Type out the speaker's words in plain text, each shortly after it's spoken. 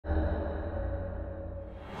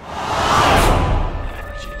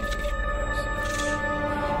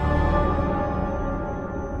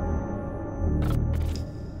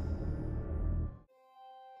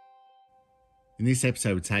In this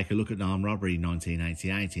episode, we take a look at an armed robbery in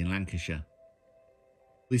 1988 in Lancashire.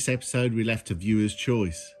 This episode we left to viewer's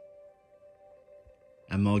choice.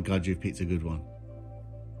 And my God, you've picked a good one.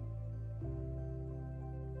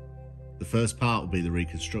 The first part will be the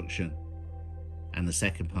reconstruction, and the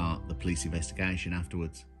second part, the police investigation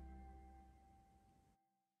afterwards.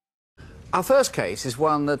 Our first case is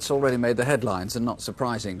one that's already made the headlines, and not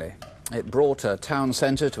surprisingly. It brought a town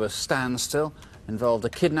centre to a standstill, involved a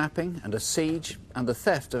kidnapping and a siege, and the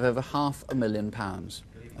theft of over £500,000.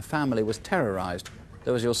 A family was terrorised,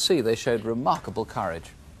 though as you'll see, they showed remarkable courage.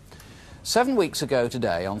 7 weeks ago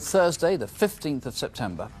today, on Thursday, the 15th of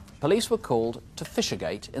September, police were called to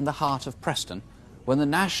Fishergate in the heart of Preston, when the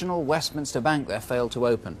National Westminster Bank there failed to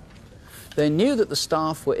open. They knew that the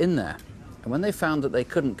staff were in there, and when they found that they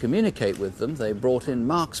couldn't communicate with them, they brought in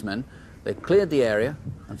marksmen, they cleared the area,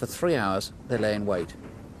 and for 3 hours they lay in wait.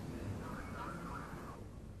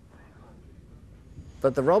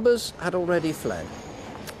 But the robbers had already fled.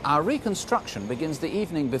 Our reconstruction begins the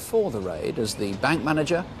evening before the raid as the bank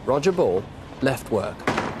manager, Roger Ball, left work.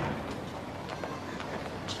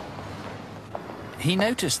 He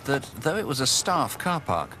noticed that, though it was a staff car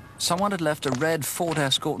park, someone had left a red Ford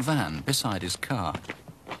Escort van beside his car.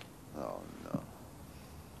 Oh, no.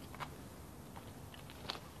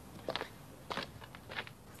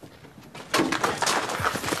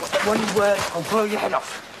 One word, I'll blow your head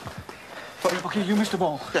off. Okay, you, Mr.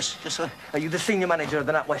 Ball. Yes, sir. Are you the senior manager of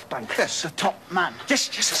the NatWest Bank? Yes. The top man. Yes,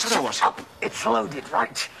 sir, I was. Up. It's loaded,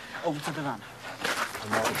 right? Over to the van.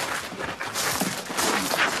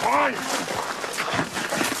 On.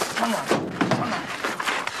 Come on.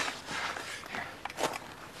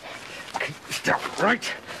 Okay, stop,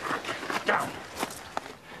 right? Down.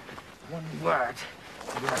 One word.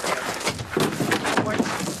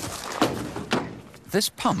 This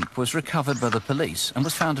pump was recovered by the police and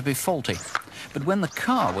was found to be faulty. But when the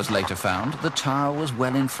car was later found, the tyre was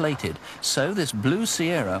well inflated, so this blue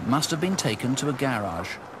Sierra must have been taken to a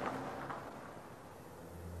garage.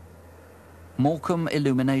 Morecambe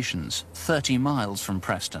Illuminations, 30 miles from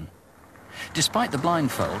Preston. Despite the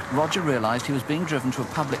blindfold, Roger realised he was being driven to a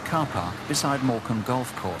public car park beside Morecambe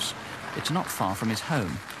Golf Course. It's not far from his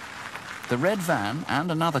home. The red van and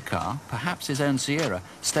another car, perhaps his own Sierra,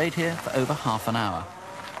 stayed here for over half an hour.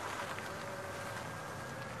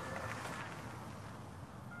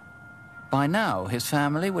 By now, his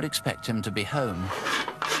family would expect him to be home.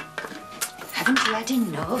 Haven't you had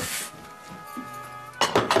enough?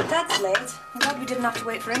 Dad's late. I'm glad we didn't have to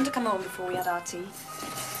wait for him to come home before we had our tea.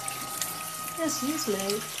 Yes, he is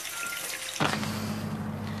late.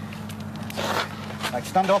 Right,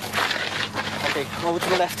 stand up. Okay, over to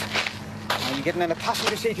the left. Now you're getting in the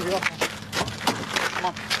passenger seat of your car. Come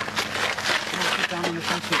on. Come on, sit down in the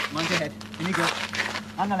front seat. Mind your head. In you go.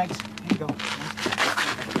 And the legs. In you go.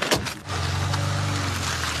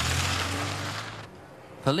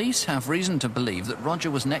 Police have reason to believe that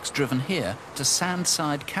Roger was next driven here to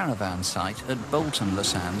Sandside Caravan Site at Bolton Le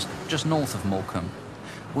Sands, just north of Morecambe.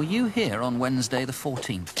 Were you here on Wednesday the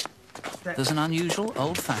 14th? There's an unusual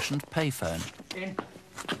old-fashioned payphone. In.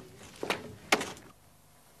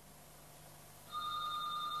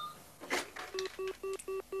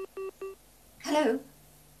 Hello?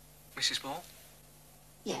 Mrs. Ball?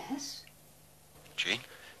 Yes? Jean?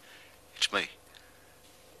 It's me.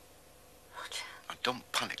 Roger. Now,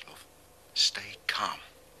 don't panic, love. Stay calm.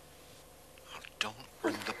 Now, don't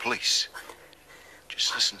ring the police.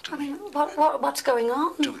 Just listen to me. What's going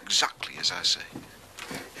on? Do exactly as I say.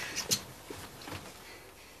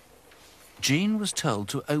 Jean was told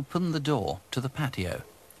to open the door to the patio.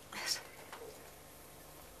 Yes.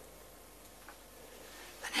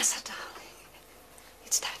 Vanessa, darling.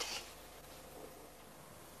 It's Daddy.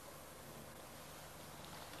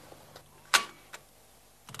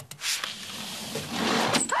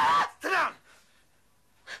 Sit down.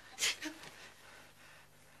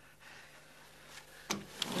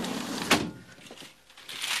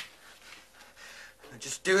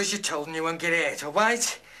 Just do as you're told and you won't get hurt, all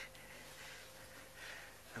right?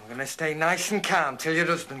 I'm gonna stay nice and calm till your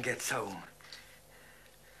husband gets home.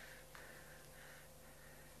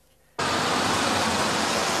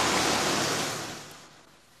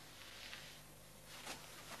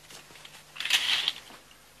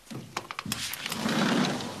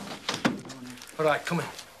 All right, come in.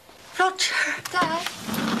 Roger. Dad.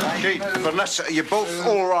 Jean, Vanessa, are you both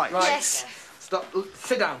all right? Right. Yes. Stop.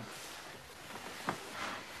 Sit down.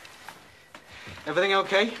 Everything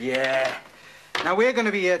okay? Yeah. Now, we're going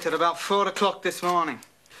to be here till about 4 o'clock this morning,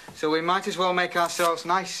 so we might as well make ourselves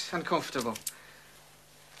nice and comfortable.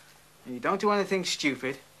 You don't do anything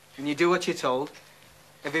stupid, and you do what you're told,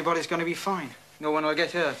 everybody's going to be fine. No one will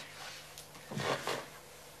get hurt.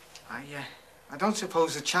 I don't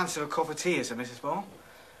suppose the chance of a cup of tea is, Mrs. Ball?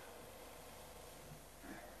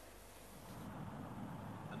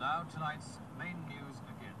 And now tonight's main news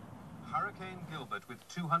again. Hurricane Gilbert, with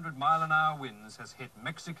 200-mile-an-hour winds, has hit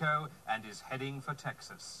Mexico and is heading for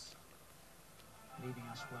Texas. Leaving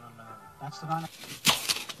us well alone. That's the man.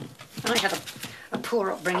 I had a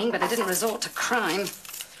poor upbringing, but I didn't resort to crime.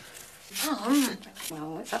 Mum?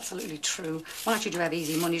 Well, it's absolutely true. Why should you have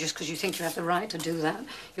easy money just because you think you have the right to do that?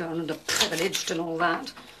 You're underprivileged and all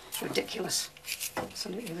that. It's ridiculous.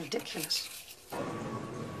 Absolutely ridiculous.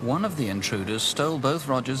 One of the intruders stole both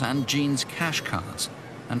Roger's and Jean's cash cards,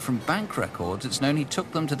 and from bank records it's known he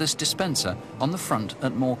took them to this dispenser on the front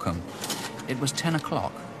at Morecambe. It was 10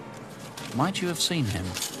 o'clock. Might you have seen him?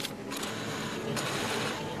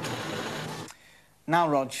 Now,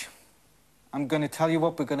 Rog, I'm going to tell you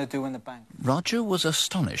what we're going to do in the bank. Roger was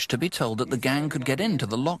astonished to be told that the gang could get into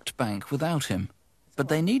the locked bank without him. But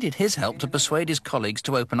they needed his help to persuade his colleagues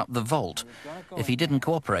to open up the vault. If he didn't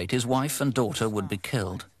cooperate, his wife and daughter would be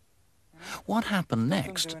killed. What happened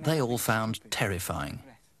next, they all found terrifying.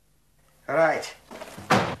 All right.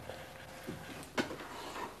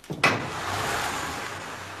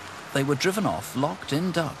 They were driven off, locked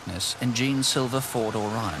in darkness, in Jean's silver Ford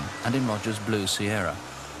Orion and in Roger's blue Sierra.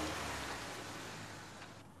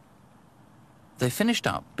 They finished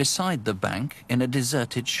up beside the bank in a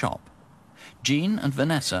deserted shop. Jean and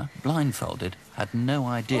Vanessa, blindfolded, had no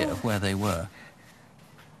idea where they were.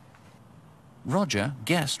 Roger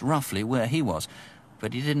guessed roughly where he was,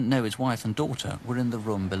 but he didn't know his wife and daughter were in the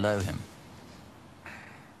room below him.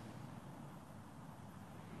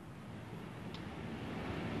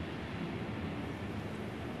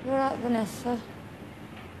 You're right, Vanessa.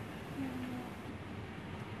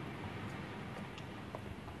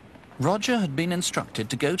 Roger had been instructed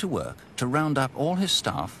to go to work to round up all his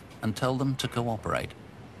staff and tell them to cooperate.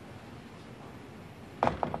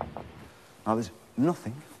 Now, there's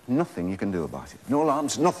nothing you can do about it. No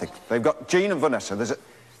alarms, nothing. They've got Jean and Vanessa.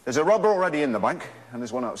 There's a robber already in the bank, and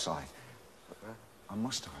there's one outside. But, I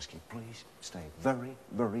must ask you, please stay very,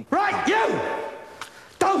 very... Right, you!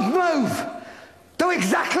 Don't move! Do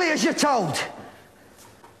exactly as you're told.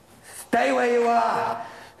 Stay where you are.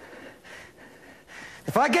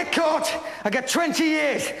 If I get caught, I get 20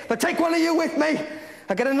 years. But take one of you with me,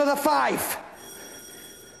 I get another 5.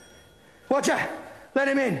 Roger, let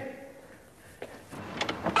him in.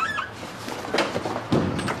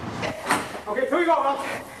 Okay, here we go, Rob.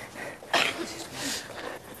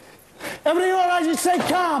 Everybody all right? You stay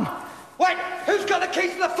calm. Wait, who's got the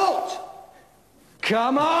keys to the vault?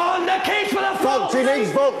 Come on, the keys for the vault! Vault, he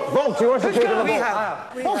needs vault. Vault, he wants the key to the vault.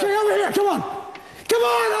 Okay, over here, come on. Come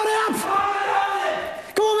on, hurry up!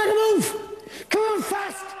 Come on, make a move. Come on,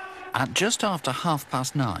 fast. At just after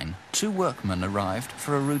 9:30, 2 workmen arrived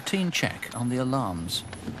for a routine check on the alarms.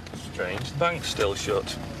 Strange, the bank's still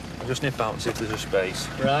shut. I'll just nip out and see if there's a space.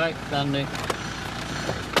 Right, Andy.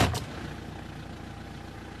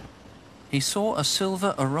 He saw a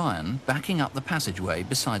silver Orion backing up the passageway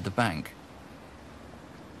beside the bank.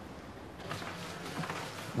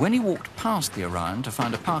 When he walked past the Orion to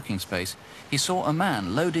find a parking space, he saw a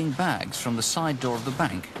man loading bags from the side door of the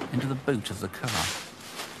bank into the boot of the car.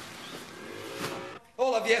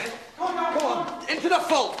 All of you, come on, into the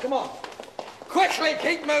vault, come on. Quickly,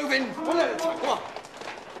 keep moving. One at a time, come on.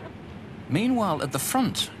 Meanwhile, at the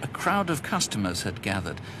front, a crowd of customers had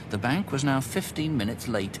gathered. The bank was now 15 minutes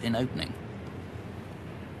late in opening.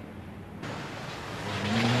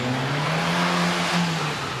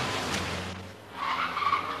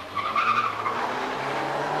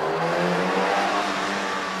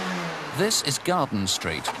 This is Garden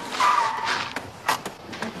Street.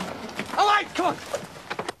 All right, come on.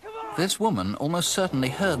 This woman almost certainly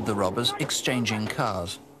heard the robbers exchanging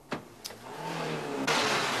cars.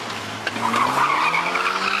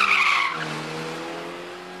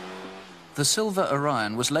 The silver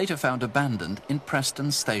Orion was later found abandoned in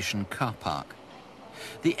Preston Station car park.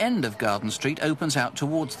 The end of Garden Street opens out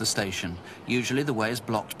towards the station. Usually the way is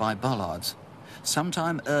blocked by bollards.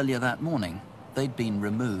 Sometime earlier that morning, they'd been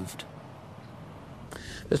removed.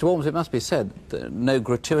 Mr. Walms, it must be said that no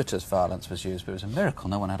gratuitous violence was used, but it was a miracle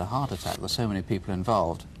no one had a heart attack. There were so many people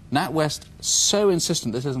involved. NatWest, so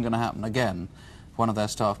insistent this isn't going to happen again. One of their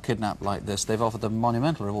staff kidnapped like this, they've offered the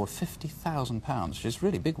monumental reward, £50,000, which is a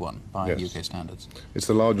really big one by UK standards. It's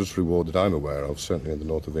the largest reward that I'm aware of, certainly in the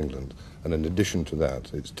north of England. And in addition to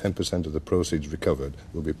that, it's 10% of the proceeds recovered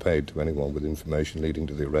will be paid to anyone with information leading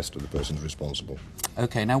to the arrest of the persons responsible.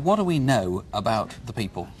 OK, now what do we know about the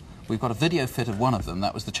people? We've got a video fit of one of them.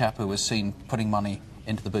 That was the chap who was seen putting money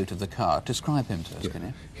into the boot of the car. Describe him to us, can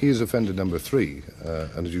you? He is offender number 3,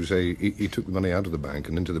 and as you say, he took the money out of the bank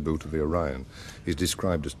and into the boot of the Orion. He's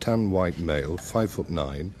described as tan white male,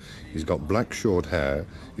 5'9". He's got black short hair.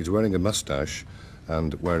 He's wearing a moustache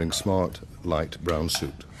and wearing smart light brown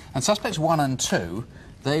suit. And suspects 1 and 2,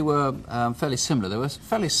 they were fairly similar. They were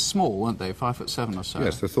fairly small, weren't they? 5'7" or so.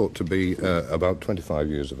 Yes, they're thought to be about 25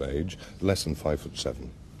 years of age, less than 5'7".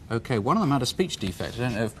 OK, one of them had a speech defect. I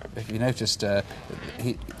don't know if you noticed,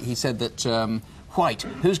 he said that, White,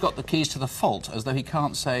 who's got the keys to the fault? As though he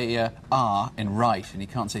can't say R in right and he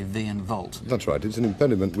can't say V in vault. That's right. It's an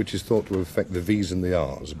impediment which is thought to affect the V's and the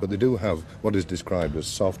R's, but they do have what is described as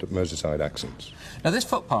soft Merseyside accents. Now, this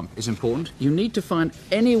foot pump is important. You need to find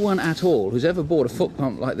anyone at all who's ever bought a foot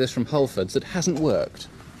pump like this from Halfords that hasn't worked.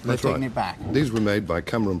 They've taken it back. These were made by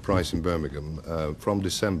Cameron Price in Birmingham from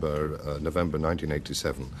November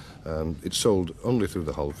 1987. It's sold only through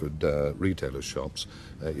the Halford retailer shops.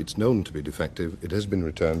 It's known to be defective. It has been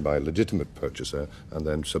returned by a legitimate purchaser and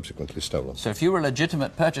then subsequently stolen. So if you were a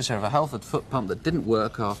legitimate purchaser of a Halford foot pump that didn't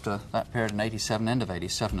work after that period in 87, end of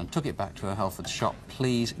 87, and took it back to a Halford shop,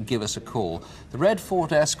 please give us a call. The red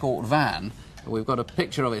Ford Escort van, we've got a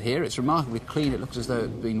picture of it here. It's remarkably clean. It looks as though it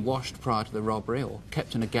had been washed prior to the robbery or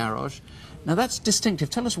kept in a garage. Now, that's distinctive.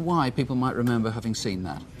 Tell us why people might remember having seen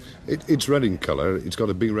that. It's red in colour. It's got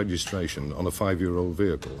a B registration on a 5-year-old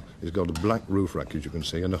vehicle. It's got a black roof rack, as you can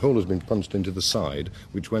see, and a hole has been punched into the side,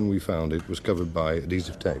 which, when we found it, was covered by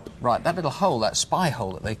adhesive tape. Right, that little hole, that spy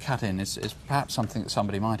hole that they cut in, is perhaps something that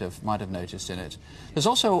somebody might have noticed in it. There's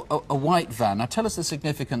also a white van. Now, tell us the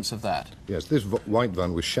significance of that. Yes, this white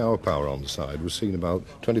van with shower power on the side was seen about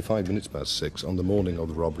 25 minutes past 6 on the morning of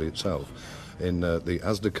the robbery itself, in the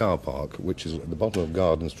Asda car park, which is at the bottom of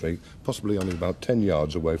Garden Street, possibly only about 10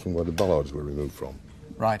 yards away from where the bollards were removed from.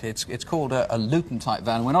 Right, it's called a Luton-type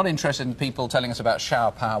van. We're not interested in people telling us about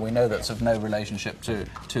shower power. We know that's of no relationship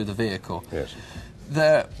to the vehicle. Yes.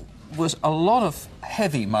 There was a lot of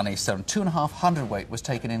heavy money stolen. 2.5 hundredweight was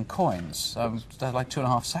taken in coins. They're like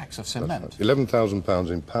 2.5 sacks of cement.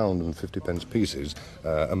 £11,000 in pound and 50p pieces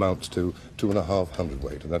amounts to 2.5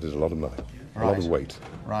 hundredweight, and that is a lot of money, a lot of weight.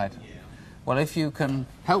 Right. Well, if you can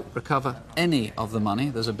help recover any of the money,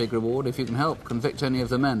 there's a big reward. If you can help convict any of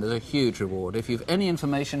the men, there's a huge reward. If you've any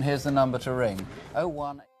information, here's the number to ring.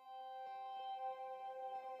 01...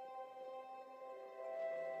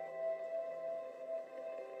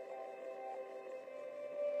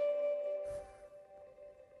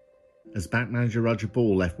 As bank manager Roger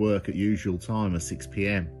Ball left work at usual time of 6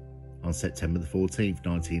 p.m. on September the 14th,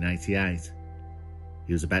 1988,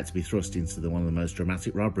 he was about to be thrust into one of the most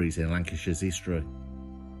dramatic robberies in Lancashire's history.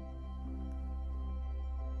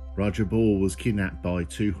 Roger Ball was kidnapped by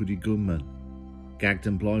 2 hooded gunmen, gagged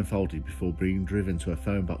and blindfolded before being driven to a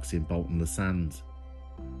phone box in Bolton-le-Sands.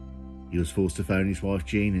 He was forced to phone his wife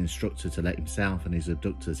Jean and instruct her to let himself and his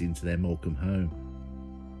abductors into their Morecambe home.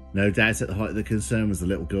 No doubt at the height of the concern was the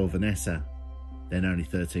little girl Vanessa, then only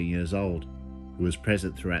 13 years old, who was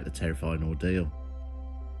present throughout the terrifying ordeal.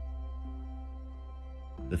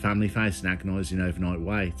 The family faced an agonising overnight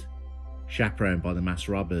wait, chaperoned by the masked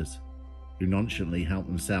robbers, who nonchalantly helped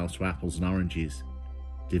themselves to apples and oranges,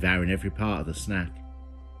 devouring every part of the snack,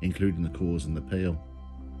 including the cores and the peel.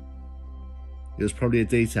 It was probably a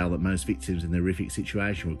detail that most victims in the horrific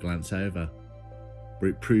situation would glance over, but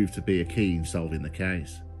it proved to be a key in solving the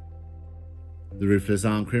case. The ruthless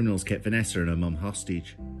armed criminals kept Vanessa and her mum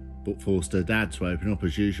hostage, but forced her dad to open up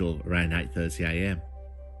as usual around 8:30 a.m.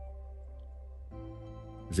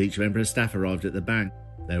 As each member of staff arrived at the bank,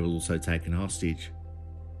 they were also taken hostage.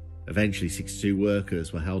 Eventually 62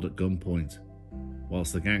 workers were held at gunpoint,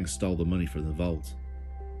 whilst the gang stole the money from the vault.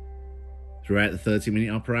 Throughout the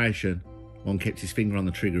 30-minute operation, one kept his finger on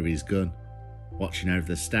the trigger of his gun, watching over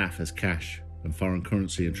the staff as cash and foreign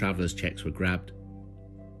currency and travellers' cheques were grabbed.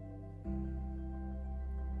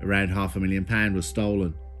 Around £500,000 was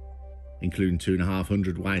stolen, including 2.5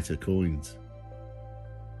 hundredweight of coins.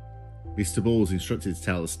 Mr. Ball was instructed to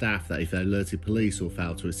tell the staff that if they alerted police or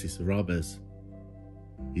failed to assist the robbers,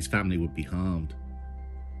 his family would be harmed.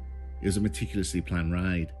 It was a meticulously planned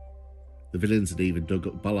raid. The villains had even dug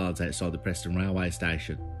up bollards outside the Preston railway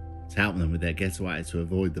station to help them with their getaway to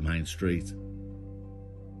avoid the main street.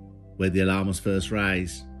 Where the alarm was first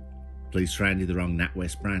raised, police surrounded the wrong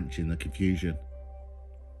NatWest branch in the confusion.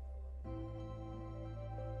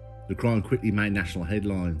 The crime quickly made national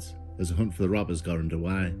headlines as a hunt for the robbers got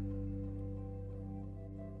underway.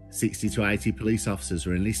 60 to 80 police officers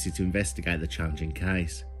were enlisted to investigate the challenging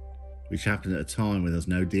case, which happened at a time when there was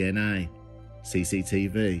no DNA,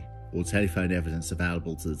 CCTV or telephone evidence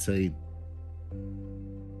available to the team.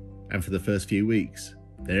 and for the first few weeks,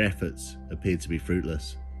 their efforts appeared to be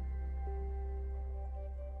fruitless.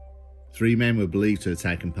 3 men were believed to have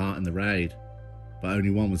taken part in the raid, but only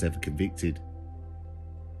one was ever convicted.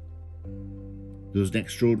 There was an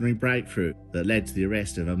extraordinary breakthrough that led to the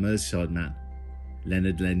arrest of a Merseyside man,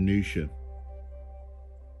 Leonard Len Newsham.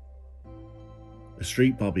 A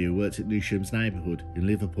street bobby who worked at Newsham's neighbourhood in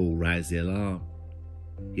Liverpool raised the alarm.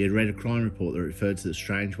 He had read a crime report that referred to the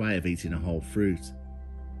strange way of eating a whole fruit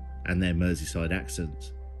and their Merseyside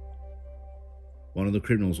accents. One of the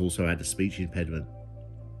criminals also had a speech impediment.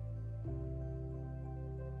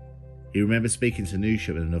 He remembered speaking to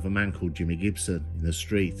Newsham and another man called Jimmy Gibson in the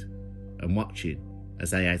street and watching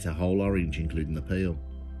as they ate a whole orange, including the peel.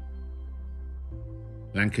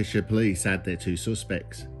 Lancashire police had their 2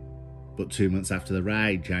 suspects, but 2 months after the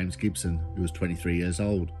raid, James Gibson, who was 23 years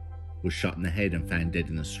old, was shot in the head and found dead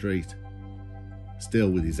in the street, still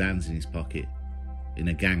with his hands in his pocket, in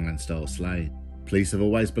a gangland-style slaying. Police have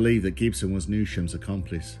always believed that Gibson was Newsham's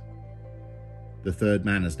accomplice. The 3rd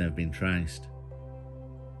man has never been traced.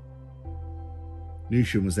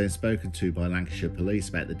 Newsham was then spoken to by Lancashire police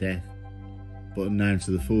about the death, but unknown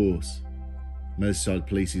to the force, Merseyside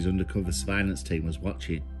Police's undercover surveillance team was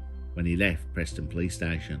watching when he left Preston Police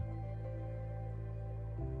Station.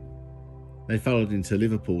 They followed him to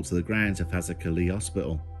Liverpool to the grounds of Fazakerley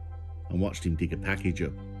Hospital and watched him dig a package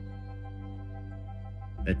up.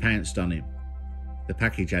 They pounced on him. The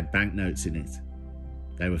package had banknotes in it.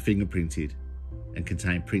 They were fingerprinted and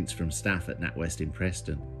contained prints from staff at NatWest in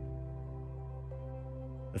Preston.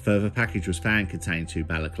 A further package was found containing 2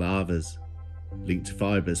 balaclavas, linked to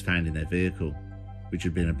fibres found in their vehicle, which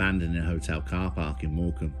had been abandoned in a hotel car park in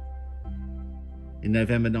Morecambe. In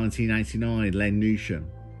November 1989, Len Newsham,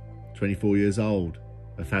 24 years old,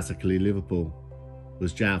 of Fazakerley, Liverpool,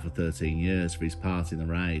 was jailed for 13 years for his part in the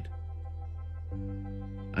raid.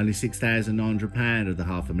 Only £6,900 of the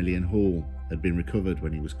 £500,000 haul had been recovered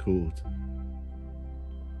when he was caught.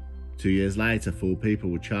 2 years later, 4 people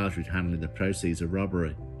were charged with handling the proceeds of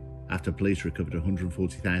robbery after police recovered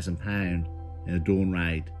 £140,000 in a dawn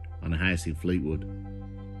raid on a house in Fleetwood.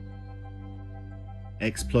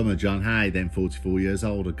 Ex-plumber John Hay, then 44 years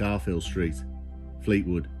old, of Garfield Street,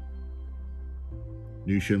 Fleetwood.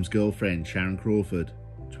 Newsham's girlfriend Sharon Crawford,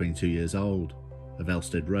 22 years old, of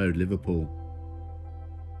Elstead Road, Liverpool.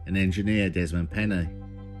 An engineer, Desmond Penny,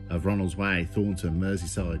 of Ronald's Way, Thornton,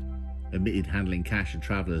 Merseyside, admitted handling cash and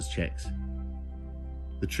travellers' cheques.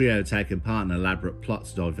 The trio had taken part in an elaborate plot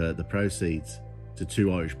to divert the proceeds to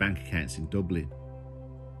 2 Irish bank accounts in Dublin.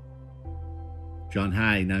 John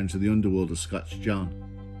Hay, known to the underworld as Scotch John,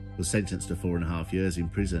 was sentenced to 4.5 years in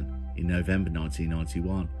prison in November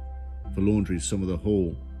 1991 for laundering some of the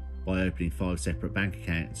haul by opening 5 separate bank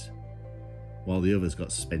accounts, while the others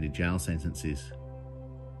got suspended jail sentences.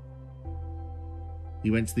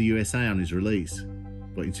 He went to the USA on his release,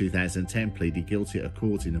 but in 2010 pleaded guilty at a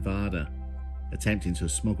court in Nevada, attempting to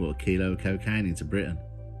smuggle a kilo of cocaine into Britain,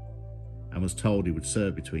 and was told he would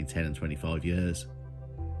serve between 10 and 25 years.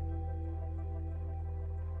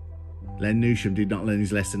 Len Newsham did not learn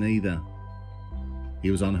his lesson either.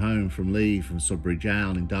 He was on home from leave from Sudbury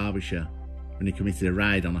Jail in Derbyshire when he committed a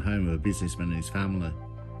raid on the home of a businessman and his family.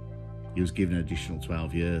 He was given an additional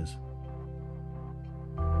 12 years.